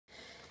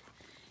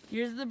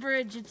Here's the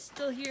bridge. It's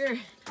still here.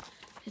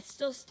 It's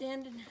still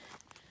standing.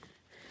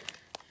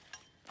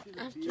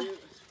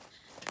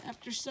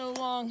 After so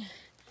long,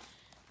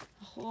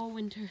 a whole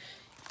winter.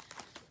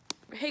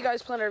 Hey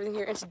guys, Planet Everything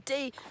here, and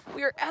today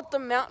we are at the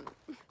mountain.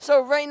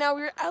 So right now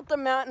we are at the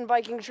mountain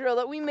biking trail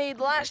that we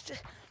made last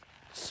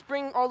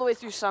spring all the way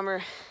through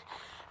summer.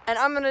 And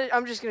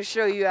I'm just gonna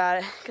show you at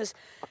it because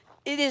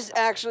it is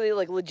actually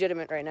like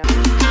legitimate right now.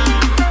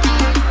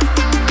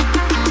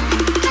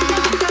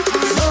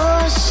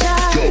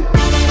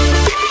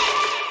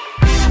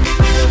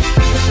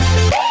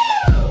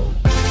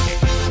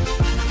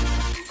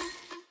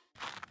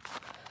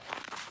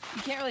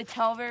 You can't really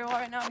tell very well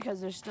right now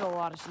because there's still a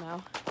lot of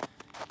snow.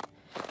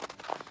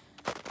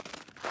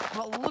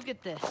 But look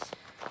at this.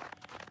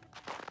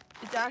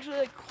 It's actually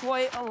like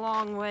quite a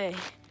long way.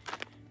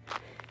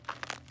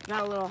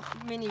 Got a little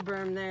mini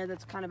berm there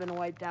that's kind of been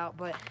wiped out,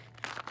 but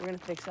we're gonna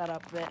fix that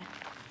up a bit.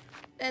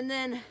 And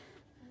then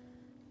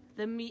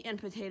the meat and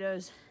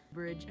potatoes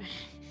bridge.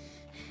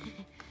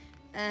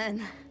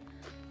 And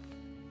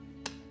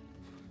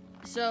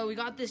so we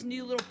got this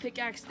new little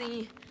pickaxe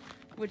thingy,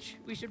 which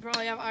we should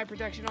probably have eye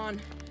protection on,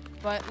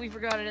 but we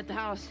forgot it at the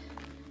house.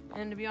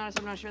 And to be honest,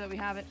 I'm not sure that we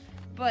have it.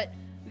 But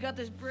we got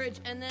this bridge,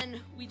 and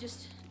then we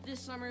just, this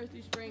summer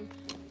through spring,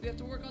 we have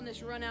to work on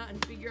this run out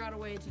and figure out a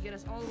way to get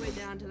us all the way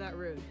down to that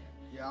road.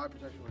 Yeah, eye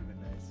protection would have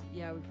been nice.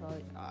 Yeah, we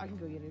probably, I can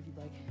go get it if you'd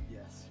like.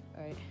 Yes.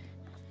 All right,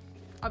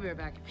 I'll be right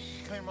back.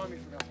 Tell your mom you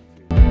forgot some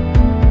food.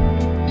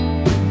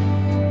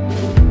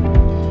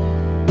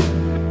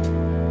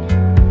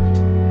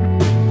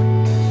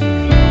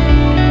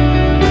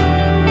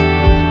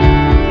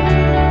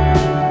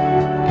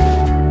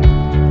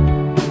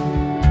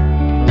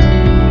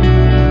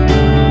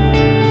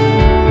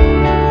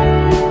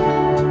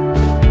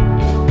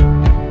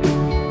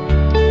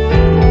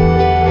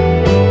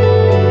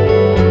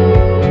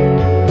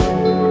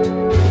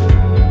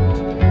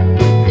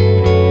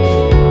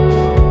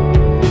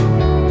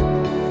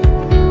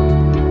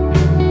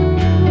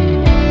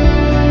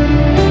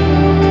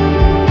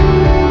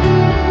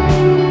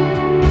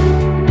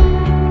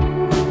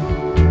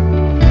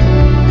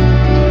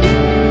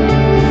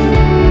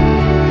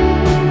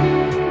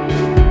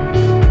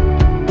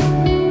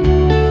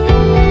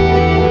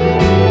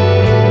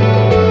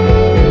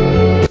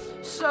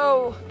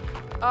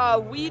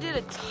 We did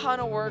a ton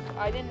of work.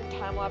 I didn't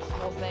time-lapse the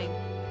whole thing,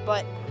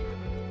 but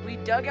we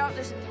dug out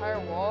this entire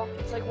wall.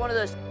 It's like one of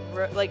those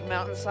like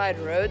mountainside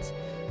roads,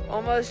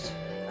 almost.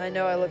 I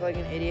know I look like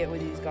an idiot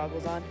with these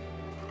goggles on.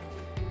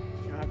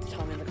 You don't have to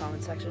tell me in the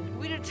comment section.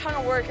 We did a ton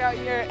of work out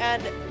here,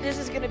 and this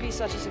is gonna be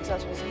such a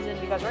successful season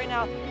because right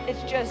now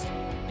it's just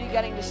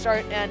beginning to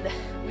start, and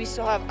we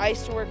still have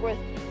ice to work with.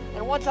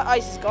 And once the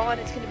ice is gone,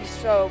 it's gonna be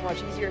so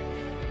much easier.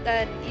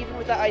 And even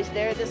with the ice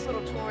there, this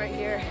little tool right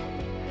here,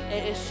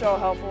 it is so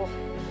helpful,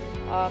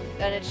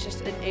 and it's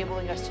just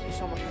enabling us to do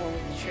so much more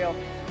with the trail.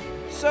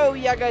 So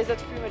yeah, guys,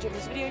 that's pretty much it for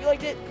this video. If you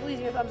liked it, please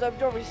give me a thumbs up.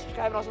 Don't forget to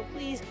subscribe, and also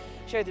please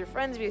share with your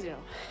friends because, you know,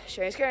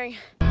 sharing is caring.